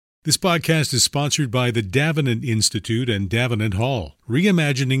This podcast is sponsored by the Davenant Institute and Davenant Hall,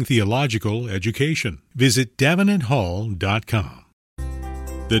 reimagining theological education. Visit davenanthall.com.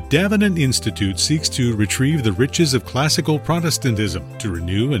 The Davenant Institute seeks to retrieve the riches of classical Protestantism to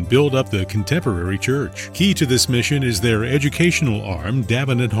renew and build up the contemporary church. Key to this mission is their educational arm,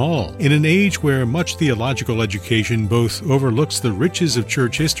 Davenant Hall. In an age where much theological education both overlooks the riches of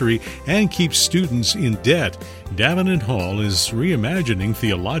church history and keeps students in debt, Davenant Hall is reimagining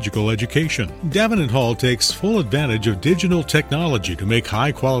theological education. Davenant Hall takes full advantage of digital technology to make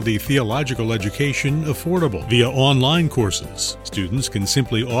high-quality theological education affordable via online courses. Students can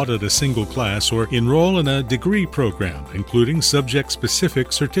simply audit a single class or enroll in a degree program, including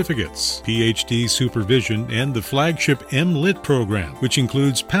subject-specific certificates, PhD supervision, and the flagship MLit program, which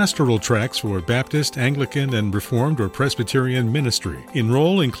includes pastoral tracks for Baptist, Anglican, and Reformed or Presbyterian ministry.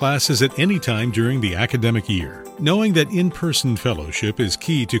 Enroll in classes at any time during the academic year. Knowing that in-person fellowship is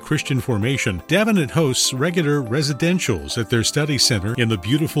key to Christian formation, Davenant hosts regular residentials at their study center in the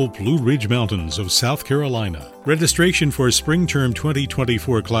beautiful Blue Ridge Mountains of South Carolina. Registration for spring term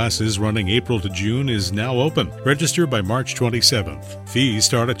 2024 classes running April to June is now open. Register by March 27th. Fees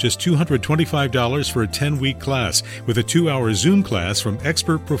start at just $225 for a 10-week class, with a 2-hour Zoom class from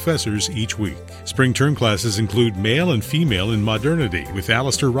expert professors each week. Spring term classes include Male and Female in Modernity with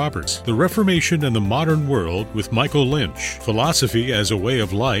Alistair Roberts, The Reformation and the Modern World with Michael Lynch, Philosophy as a Way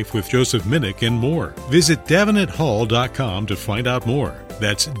of Life with Joseph Minnick, and more. Visit davenanthall.com to find out more.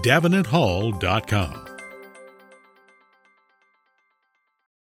 That's davenanthall.com.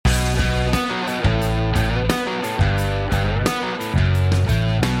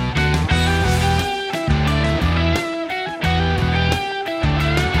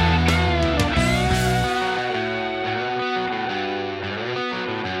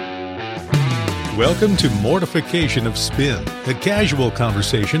 Welcome to Mortification of Spin, a casual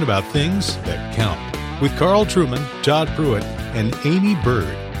conversation about things that count, with Carl Trueman, Todd Pruitt, and Aimee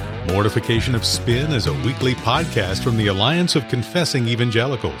Byrd. Mortification of Spin is a weekly podcast from the Alliance of Confessing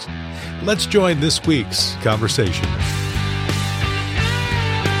Evangelicals. Let's join this week's conversation.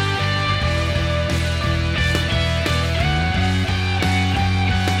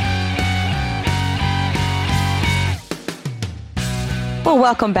 Well,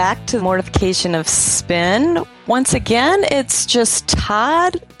 welcome back to Mortification of Spin. Once again, it's just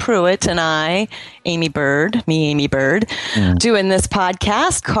Todd Pruitt and I, Aimee Byrd, doing this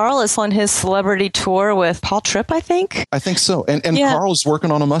podcast. Carl is on his celebrity tour with Paul Tripp, I think. I think so. And yeah. Carl's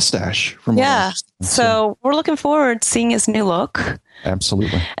working on a mustache. So we're looking forward to seeing his new look.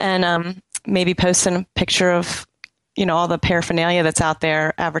 Absolutely. And maybe posting a picture of, all the paraphernalia that's out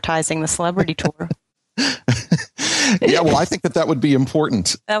there advertising the celebrity tour. Yeah, well, I think that would be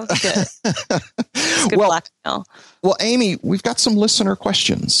important. That would be good. It's good blackmail. Well, Aimee, we've got some listener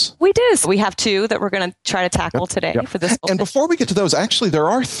questions. We do. So we have two that we're going to try to tackle today for this. And before we get to those, actually, there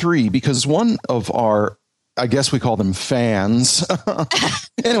are three, because one of our, I guess we call them fans.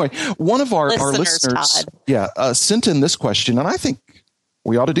 Anyway, one of our listeners sent in this question, and I think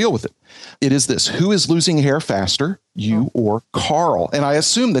we ought to deal with it. It is this: who is losing hair faster, you or Carl? And I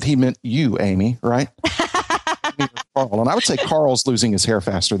assume that he meant you, Aimee, right? Carl. And I would say Carl's losing his hair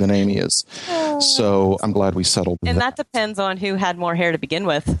faster than Aimee is. So I'm glad we settled. And that depends on who had more hair to begin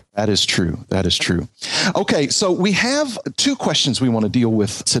with. That is true. Okay, so we have two questions we want to deal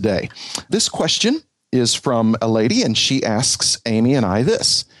with today. This question is from a lady, and she asks Aimee and I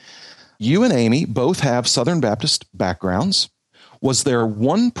this: you and Aimee both have Southern Baptist backgrounds. Was there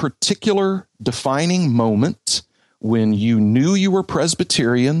one particular defining moment when you knew you were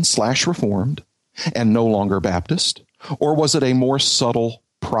Presbyterian/Reformed and no longer Baptist? Or was it a more subtle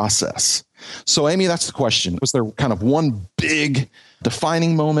process? So, Aimee, that's the question. Was there kind of one big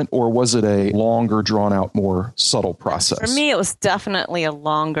defining moment, or was it a longer, drawn-out, more subtle process? For me, it was definitely a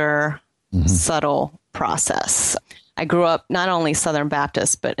longer, subtle process. I grew up not only Southern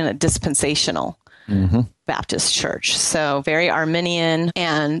Baptist, but in a dispensational Baptist church. So very Arminian.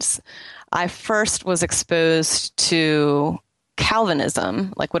 And I first was exposed to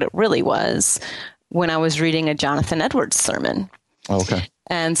Calvinism, like what it really was, when I was reading a Jonathan Edwards sermon. Okay.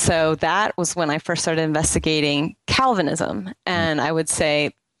 And so that was when I first started investigating Calvinism. And I would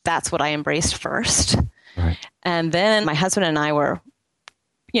say that's what I embraced first. Right. And then my husband and I were,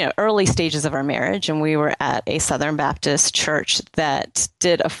 early stages of our marriage, and we were at a Southern Baptist church that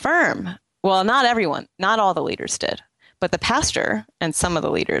did affirm. Well, not everyone, not all the leaders did, but the pastor and some of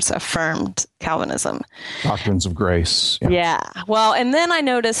the leaders affirmed Calvinism. Doctrines of grace. Yeah. Well, and then I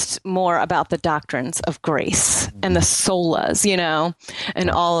noticed more about the doctrines of grace and the solas,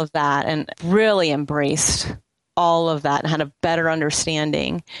 and all of that, and really embraced all of that and had a better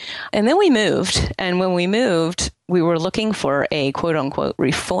understanding. And then we moved. And when we moved, we were looking for a quote unquote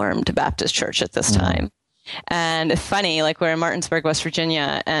Reformed Baptist church at this time. And it's funny, like we're in Martinsburg, West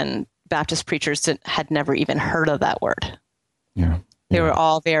Virginia, and Baptist preachers had never even heard of that word. Yeah. They were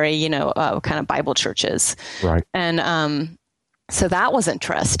all very, kind of Bible churches. Right. And so that was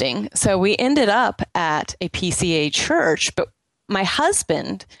interesting. So we ended up at a PCA church, but my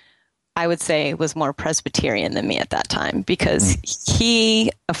husband, I would say, was more Presbyterian than me at that time because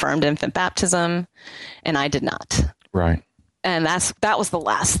he affirmed infant baptism and I did not. Right. And that was the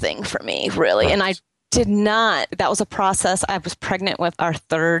last thing for me, really. Right. And I did not. That was a process. I was pregnant with our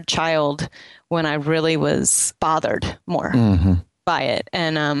third child when I really was bothered more by it.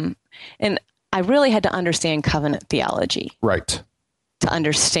 And I really had to understand covenant theology. Right. To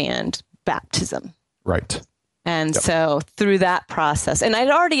understand baptism. Right. And so through that process, and I'd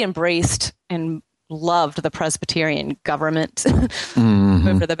already embraced and loved the Presbyterian government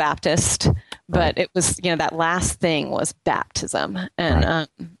over the Baptist, but it was, that last thing was baptism. And,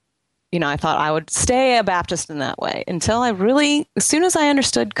 I thought I would stay a Baptist in that way until as soon as I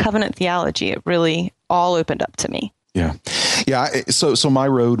understood covenant theology, it really all opened up to me. Yeah. Yeah. So my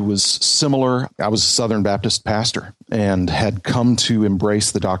road was similar. I was a Southern Baptist pastor and had come to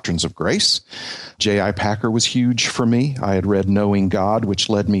embrace the doctrines of grace. J.I. Packer was huge for me. I had read Knowing God, which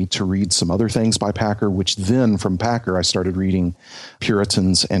led me to read some other things by Packer, which then from Packer, I started reading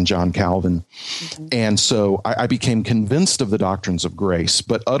Puritans and John Calvin. And so I became convinced of the doctrines of grace,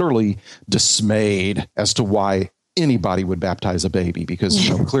 but utterly dismayed as to why anybody would baptize a baby because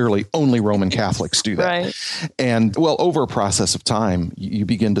clearly only Roman Catholics do that. Right. And over a process of time, you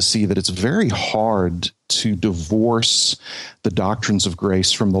begin to see that it's very hard to divorce the doctrines of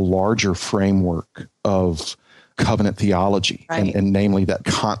grace from the larger framework of covenant theology, and namely that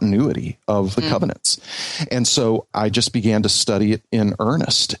continuity of the covenants. And so I just began to study it in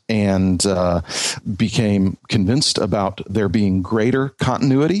earnest and became convinced about there being greater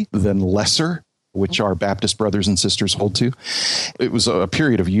continuity than lesser, which our Baptist brothers and sisters hold to. It was a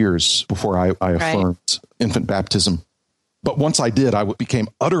period of years before I affirmed infant baptism. But once I did, I became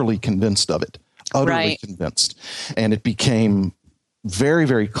utterly convinced of it, convinced. And it became very,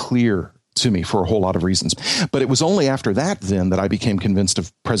 very clear to me for a whole lot of reasons. But it was only after that then that I became convinced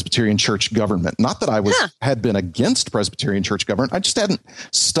of Presbyterian church government. Not that I had been against Presbyterian church government. I just hadn't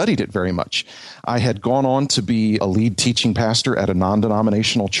studied it very much. I had gone on to be a lead teaching pastor at a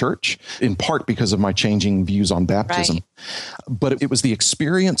non-denominational church, in part because of my changing views on baptism. But it was the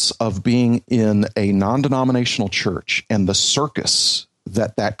experience of being in a non-denominational church and the circus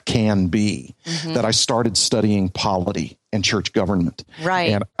that can be, that I started studying polity and church government.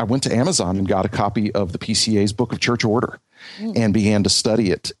 Right. And I went to Amazon and got a copy of the PCA's Book of Church Order and began to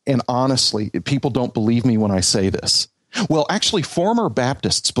study it. And honestly, people don't believe me when I say this. Well, actually, former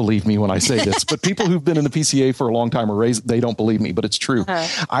Baptists believe me when I say this, but people who've been in the PCA for a long time they don't believe me, but it's true.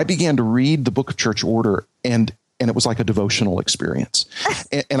 I began to read the Book of Church Order and it was like a devotional experience.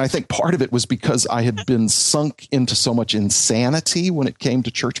 And I think part of it was because I had been sunk into so much insanity when it came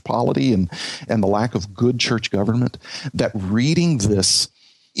to church polity and the lack of good church government, that reading this,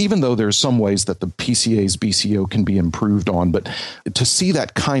 even though there's some ways that the PCA's BCO can be improved on, but to see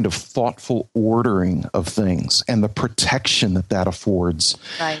that kind of thoughtful ordering of things and the protection that affords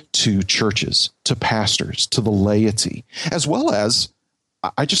to churches, to pastors, to the laity, as well as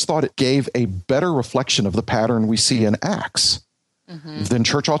I just thought it gave a better reflection of the pattern we see in Acts than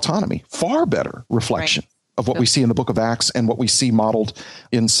church autonomy. Far better reflection of what we see in the book of Acts and what we see modeled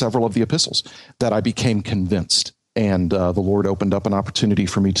in several of the epistles, that I became convinced. And the Lord opened up an opportunity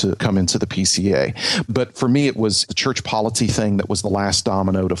for me to come into the PCA. But for me, it was the church polity thing that was the last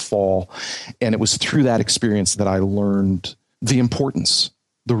domino to fall. And it was through that experience that I learned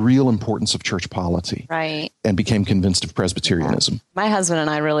the real importance of church polity, and became convinced of Presbyterianism. My husband and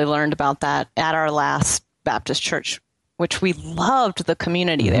I really learned about that at our last Baptist church, which we loved the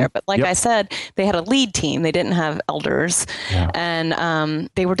community there. But like I said, they had a lead team. They didn't have elders. And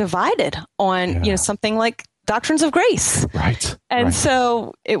they were divided on something like doctrines of grace. And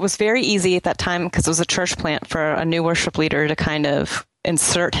so it was very easy at that time, because it was a church plant, for a new worship leader to kind of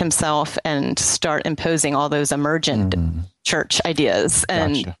insert himself and start imposing all those emergent church ideas.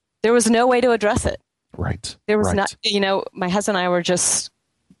 And there was no way to address it. There was not, my husband and I were just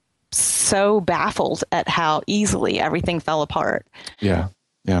so baffled at how easily everything fell apart. One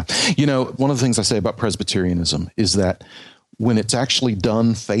of the things I say about Presbyterianism is that when it's actually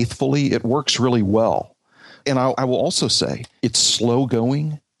done faithfully, it works really well. And I will also say it's slow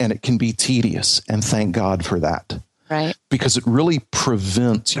going and it can be tedious, and thank God for that. Right. Because it really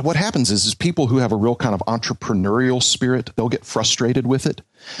prevents, what happens is people who have a real kind of entrepreneurial spirit, they'll get frustrated with it.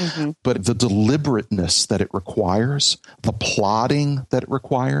 Mm-hmm. But the deliberateness that it requires, the plodding that it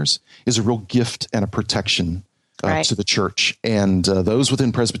requires, is a real gift and a protection to the church. And those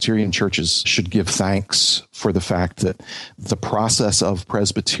within Presbyterian churches should give thanks for the fact that the process of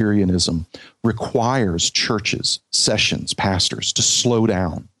Presbyterianism requires churches, sessions, pastors to slow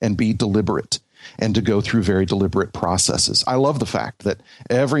down and be deliberate and to go through very deliberate processes. I love the fact that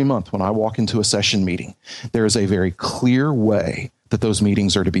every month when I walk into a session meeting, there is a very clear way that those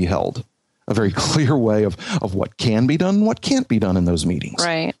meetings are to be held, a very clear way of what can be done and what can't be done in those meetings.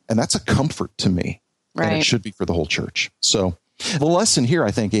 Right. And that's a comfort to me. Right. And it should be for the whole church. So the lesson here,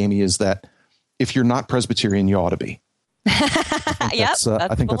 I think, Aimee, is that if you're not Presbyterian, you ought to be. I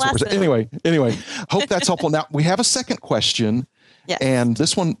think that's what we're saying. Anyway, hope that's helpful. Now, we have a second question. Yes. And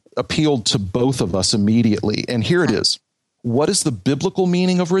this one appealed to both of us immediately. And here it is. What is the biblical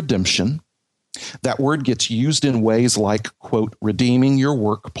meaning of redemption? That word gets used in ways like, quote, redeeming your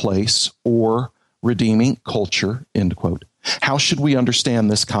workplace or redeeming culture, end quote. How should we understand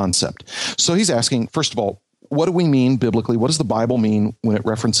this concept? So he's asking, first of all, what do we mean biblically? What does the Bible mean when it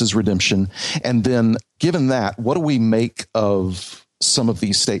references redemption? And then given that, what do we make of some of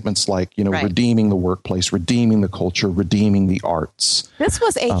these statements like, redeeming the workplace, redeeming the culture, redeeming the arts? This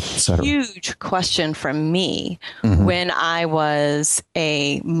was a huge question from me when I was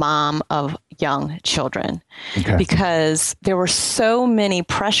a mom of young children, because there were so many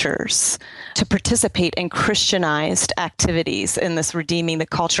pressures to participate in Christianized activities, in this redeeming the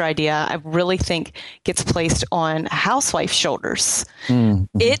culture idea. I really think gets placed on housewife shoulders. Mm-hmm.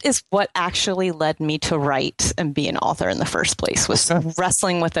 It is what actually led me to write and be an author in the first place, was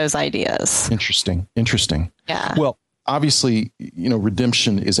wrestling with those ideas. Interesting. Yeah. Well, obviously,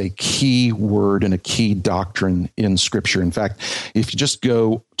 redemption is a key word and a key doctrine in Scripture. In fact, if you just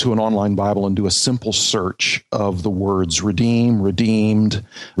go to an online Bible and do a simple search of the words redeem, redeemed,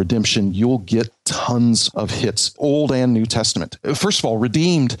 redemption, you'll get tons of hits, Old and New Testament. First of all,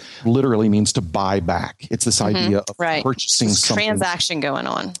 redeemed literally means to buy back. It's this idea of purchasing something. Transaction going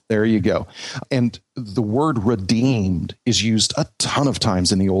on. There you go. And the word redeemed is used a ton of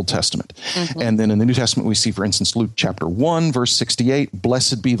times in the Old Testament. Mm-hmm. And then in the New Testament, we see, for instance, Luke chapter 1, verse 68,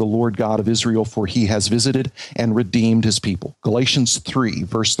 blessed be the Lord God of Israel, for he has visited and redeemed his people. Galatians 3,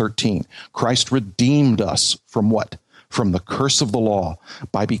 verse 13, Christ redeemed us from what? From the curse of the law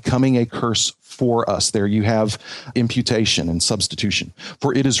by becoming a curse for us. There you have imputation and substitution.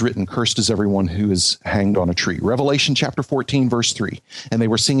 For it is written, cursed is everyone who is hanged on a tree. Revelation chapter 14, verse 3. And they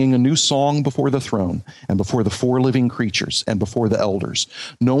were singing a new song before the throne and before the four living creatures and before the elders.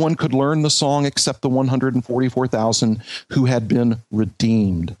 No one could learn the song except the 144,000 who had been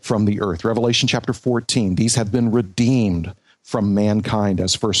redeemed from the earth. Revelation chapter 14. These have been redeemed from mankind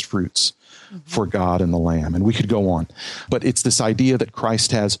as first fruits for God and the Lamb. And we could go on. But it's this idea that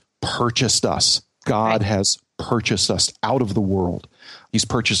Christ has purchased us. God has purchased us out of the world. He's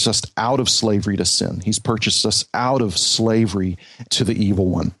purchased us out of slavery to sin. He's purchased us out of slavery to the evil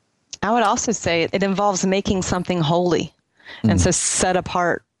one. I would also say it involves making something holy and so set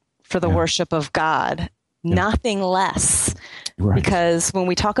apart for the worship of God, nothing less. Right. Because when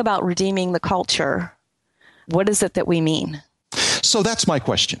we talk about redeeming the culture, what is it that we mean? So that's my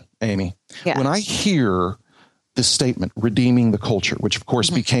question, Aimee. Yeah. When I hear this statement, redeeming the culture, which of course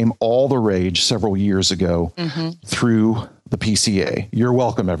became all the rage several years ago through the PCA. You're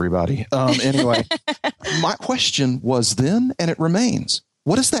welcome, everybody. Anyway, my question was then, and it remains,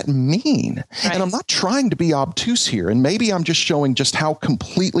 what does that mean? Right. And I'm not trying to be obtuse here, and maybe I'm just showing just how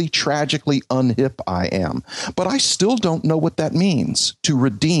completely, tragically unhip I am, but I still don't know what that means, to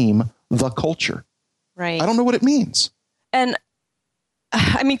redeem the culture. Right. I don't know what it means. And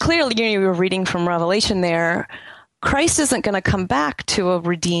I mean, clearly, you were reading from Revelation there. Christ isn't going to come back to a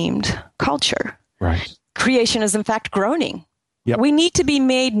redeemed culture. Right. Creation is, in fact, groaning. Yep. We need to be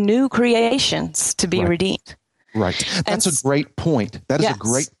made new creations to be redeemed. Right. That's a great point. That is a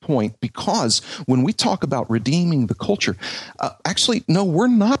great point, because when we talk about redeeming the culture, actually, no, we're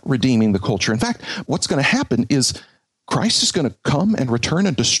not redeeming the culture. In fact, what's going to happen is Christ is going to come and return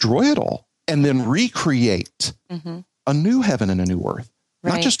and destroy it all and then recreate a new heaven and a new earth.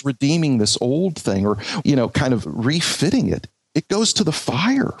 Right. Not just redeeming this old thing or, kind of refitting it. It goes to the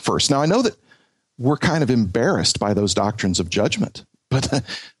fire first. Now, I know that we're kind of embarrassed by those doctrines of judgment, but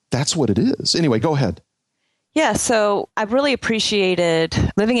that's what it is. Anyway, go ahead. Yeah, so I really appreciated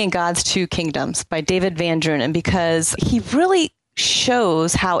Living in God's Two Kingdoms by David Van Drunen, because he really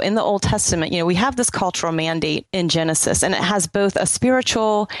shows how in the Old Testament, we have this cultural mandate in Genesis, and it has both a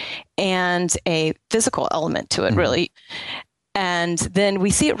spiritual and a physical element to it, really. And then we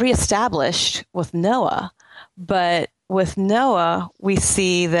see it reestablished with Noah. But with Noah, we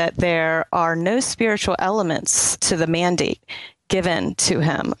see that there are no spiritual elements to the mandate given to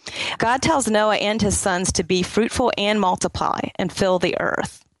him. God tells Noah and his sons to be fruitful and multiply and fill the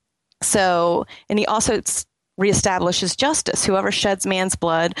earth. So, and he also reestablishes justice. Whoever sheds man's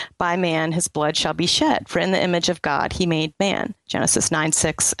blood, by man his blood shall be shed. For in the image of God he made man. Genesis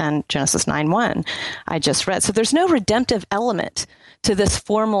 9:6 and Genesis 9:1 I just read. So there's no redemptive element to this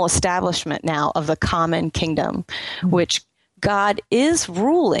formal establishment now of the common kingdom, which God is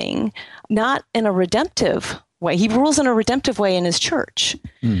ruling not in a redemptive way. He rules in a redemptive way in his church,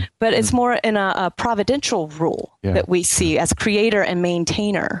 but it's more in a providential rule that we see as creator and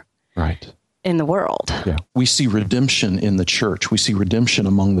maintainer. Right. In the world. Yeah. We see redemption in the church. We see redemption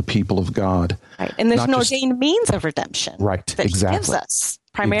among the people of God. Right. And there's an ordained means of redemption. Right. That he gives us,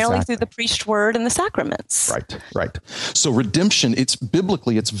 primarily through the preached word and the sacraments. Right. So redemption, it's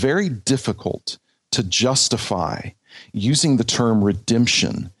very difficult to justify using the term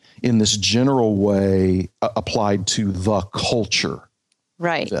redemption in this general way applied to the culture.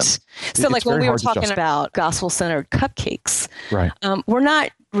 Right. Then. So like when we were talking about gospel-centered cupcakes, we're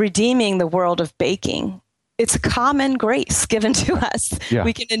not redeeming the world of baking. It's a common grace given to us. Yeah.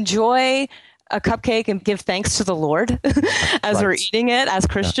 We can enjoy a cupcake and give thanks to the Lord as we're eating it as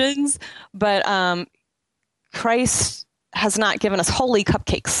Christians, but Christ has not given us holy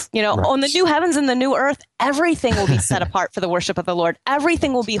cupcakes. On the new heavens and the new earth, everything will be set apart for the worship of the Lord.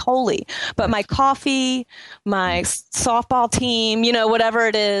 Everything will be holy. But my coffee, my softball team, whatever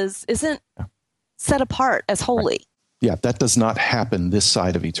it is, isn't set apart as holy. Right. Yeah, that does not happen this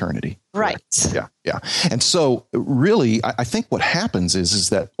side of eternity. Right. Yeah. And so really, I think what happens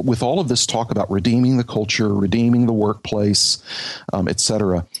is that with all of this talk about redeeming the culture, redeeming the workplace, et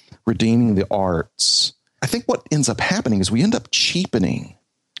cetera, redeeming the arts, I think what ends up happening is we end up cheapening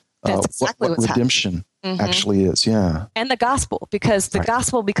what redemption actually is. Yeah. And the gospel, because the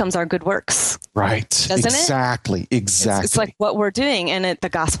gospel becomes our good works. Right. Doesn't it? Exactly. It's like what we're doing. And the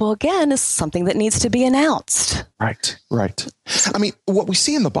gospel, again, is something that needs to be announced. Right. I mean, what we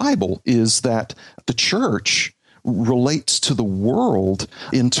see in the Bible is that the church relates to the world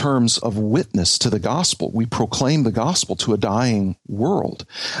in terms of witness to the gospel. We proclaim the gospel to a dying world.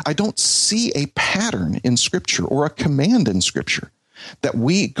 I don't see a pattern in Scripture or a command in Scripture that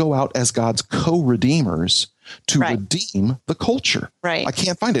we go out as God's co-redeemers to redeem the culture. Right. I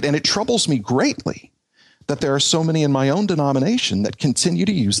can't find it. And it troubles me greatly that there are so many in my own denomination that continue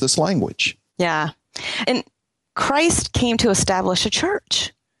to use this language. Yeah. And Christ came to establish a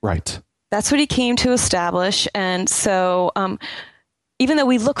church. Right. That's what he came to establish. And so even though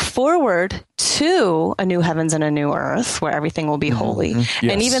we look forward to a new heavens and a new earth where everything will be holy,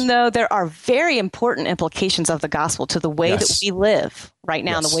 and even though there are very important implications of the gospel to the way that we live right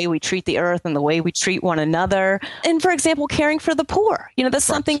now, and the way we treat the earth and the way we treat one another, and for example, caring for the poor, that's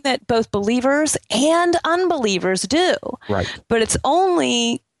something that both believers and unbelievers do. Right. But it's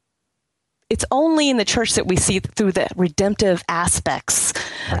only in the church that we see through the redemptive aspects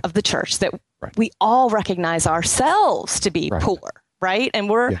of the church that we all recognize ourselves to be poor, right? And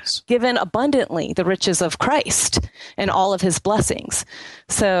we're given abundantly the riches of Christ and all of his blessings.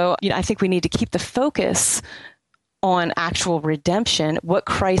 So, I think we need to keep the focus on actual redemption, what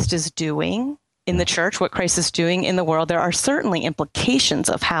Christ is doing in the church, what Christ is doing in the world. There are certainly implications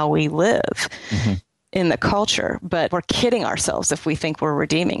of how we live in the culture, but we're kidding ourselves if we think we're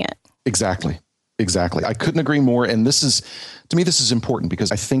redeeming it. Exactly. I couldn't agree more. And to me, this is important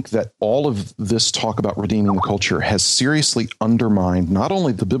because I think that all of this talk about redeeming the culture has seriously undermined not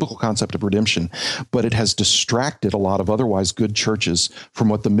only the biblical concept of redemption, but it has distracted a lot of otherwise good churches from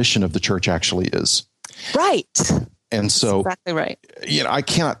what the mission of the church actually is. Right. And so, that's exactly right. I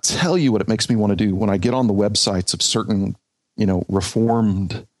cannot tell you what it makes me want to do when I get on the websites of certain,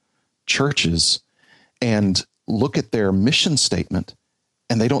 Reformed churches and look at their mission statement.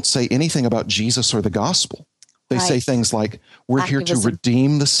 And they don't say anything about Jesus or the gospel. They say things like, we're here to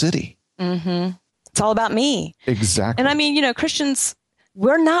redeem the city. It's all about me. Exactly. And I mean, Christians,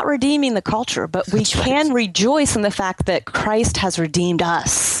 we're not redeeming the culture, but we can rejoice in the fact that Christ has redeemed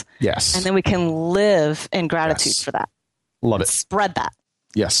us. Yes. And then we can live in gratitude for that. Love it. Spread that.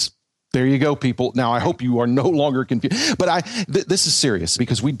 Yes. There you go, people. Now, I hope you are no longer confused. But this is serious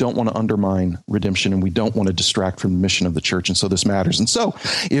because we don't want to undermine redemption and we don't want to distract from the mission of the church. And so this matters. And so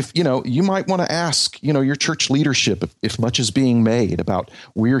if, you might want to ask, your church leadership, if much is being made about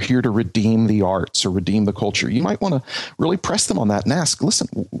we're here to redeem the arts or redeem the culture, you might want to really press them on that and ask, listen,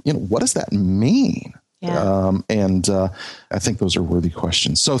 what does that mean? Yeah. I think those are worthy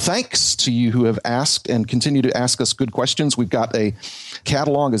questions. So thanks to you who have asked and continue to ask us good questions. We've got a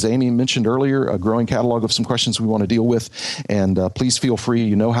catalog, as Aimee mentioned earlier, a growing catalog of some questions we want to deal with. And please feel free.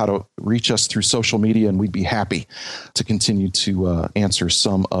 You know how to reach us through social media, and we'd be happy to continue to answer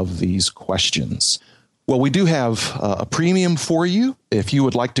some of these questions. Well, we do have a premium for you. If you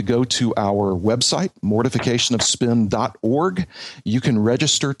would like to go to our website, mortificationofspin.org, you can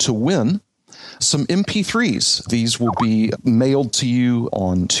register to win some MP3s. These will be mailed to you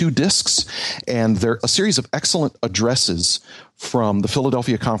on 2 discs, and they're a series of excellent addresses from the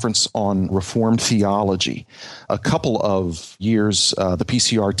Philadelphia Conference on Reformed Theology. A couple of years, the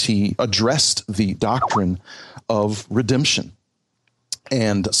PCRT addressed the doctrine of redemption.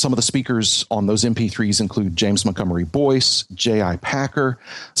 And some of the speakers on those MP3s include James Montgomery Boyce, J.I. Packer,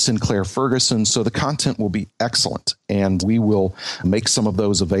 Sinclair Ferguson. So the content will be excellent. And we will make some of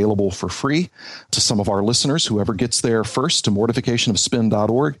those available for free to some of our listeners. Whoever gets there first to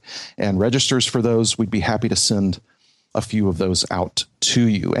mortificationofspin.org and registers for those, we'd be happy to send a few of those out to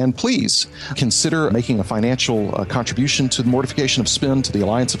you. And please consider making a financial contribution to the Mortification of Spin, to the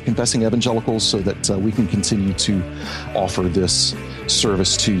Alliance of Confessing Evangelicals, so that we can continue to offer this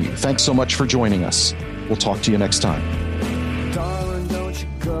service to you. Thanks so much for joining us. We'll talk to you next time. Darling, don't you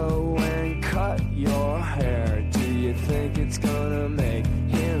go and cut your hair. Do you think it's gonna make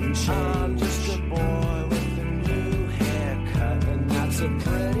him change? I'm just a boy with a new haircut, and that's a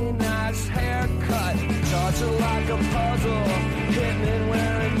pretty nice haircut. Torture like a puzzle, hitmen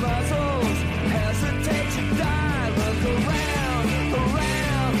wearing muzzles. Hesitate to die, look around,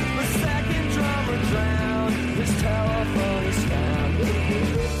 the second drummer drowned. His telephone is found.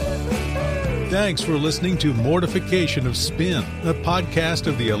 Thanks for listening to Mortification of Spin, a podcast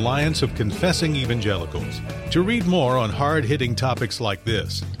of the Alliance of Confessing Evangelicals. To read more on hard-hitting topics like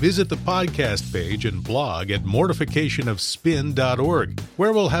this, visit the podcast page and blog at mortificationofspin.org,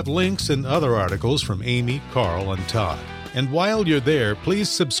 where we'll have links and other articles from Aimee, Carl, and Todd. And while you're there, please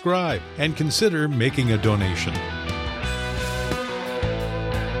subscribe and consider making a donation.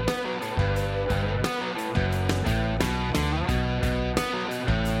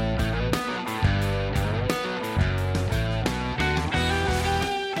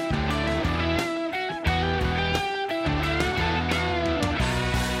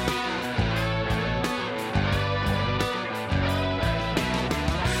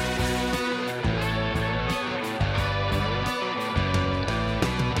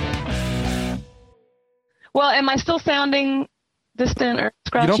 Well, am I still sounding distant or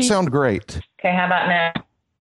scratchy? You don't sound great. Okay, how about now?